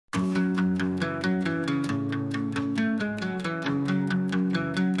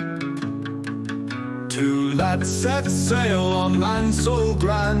lads set sail on land so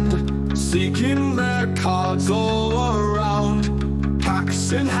grand, seeking their cards all around.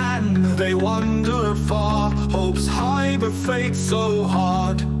 Packs in hand they wander far, hopes high but fate so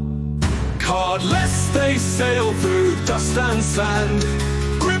hard. Cardless they sail through dust and sand,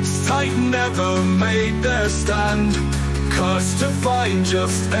 grips tight never made their stand. Cursed to find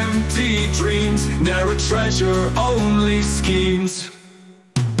just empty dreams, ne'er a treasure, only schemes.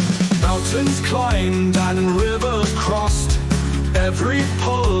 Mountains climbed and rivers crossed, every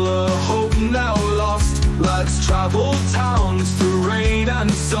pull a hope now lost. Lads travel towns through rain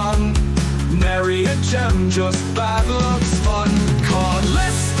and sun, nary a gem, just bad luck's fun.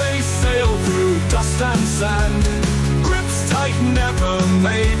 Cardless they sail through dust and sand, grips tight never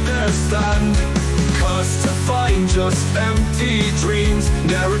made their stand. Cursed to find just empty dreams,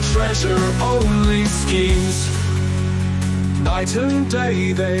 ne'er a treasure, only schemes. Night and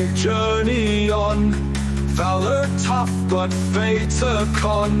day they journey on, valor tough but fate a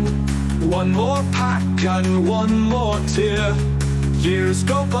con. One more pack and one more tear, years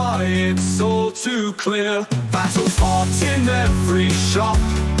go by, it's all too clear. Battles fought in every shop,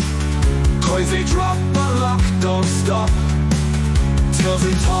 coins they drop but luck don't stop. Tales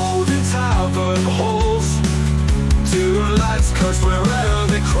retold in tavern halls, two lads cursed wherever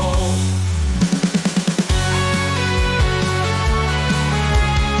they crawl.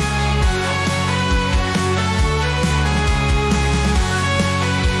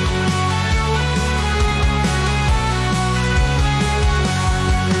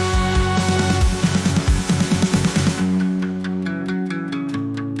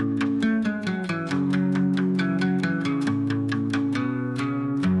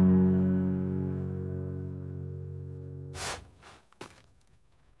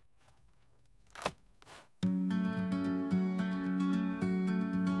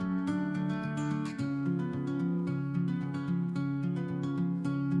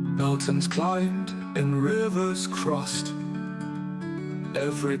 Mountains climbed and rivers crossed,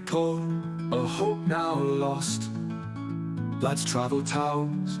 every pull a hope now lost. Lads travel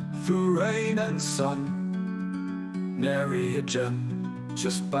towns through rain and sun, nary a gem,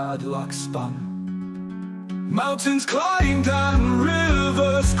 just bad luck spun. Mountains climbed and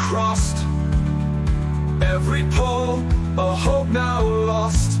rivers crossed, every pull a hope now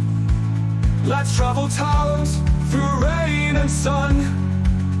lost. Lads travel towns through rain and sun,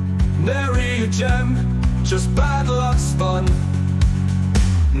 nary a gem, just bad luck spun.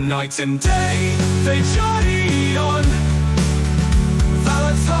 Night and day they journey on,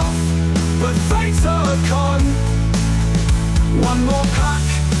 valor tough but fate's a con. One more pack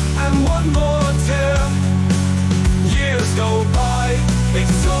and one more tear, years go by,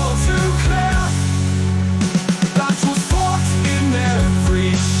 it's all too clear. Battles fought in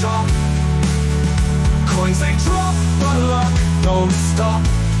every shop, coins they drop but luck don't stop.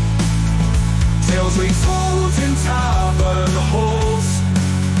 Tales retold in tavern halls,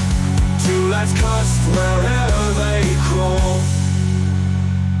 two lads cursed wherever they crawl.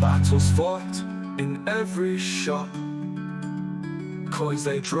 Battles fought in every shop, coins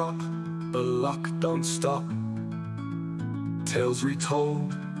they drop, but luck don't stop. Tales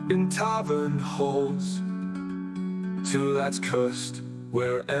retold in tavern halls, two lads cursed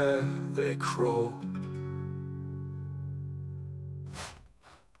wherever they crawl.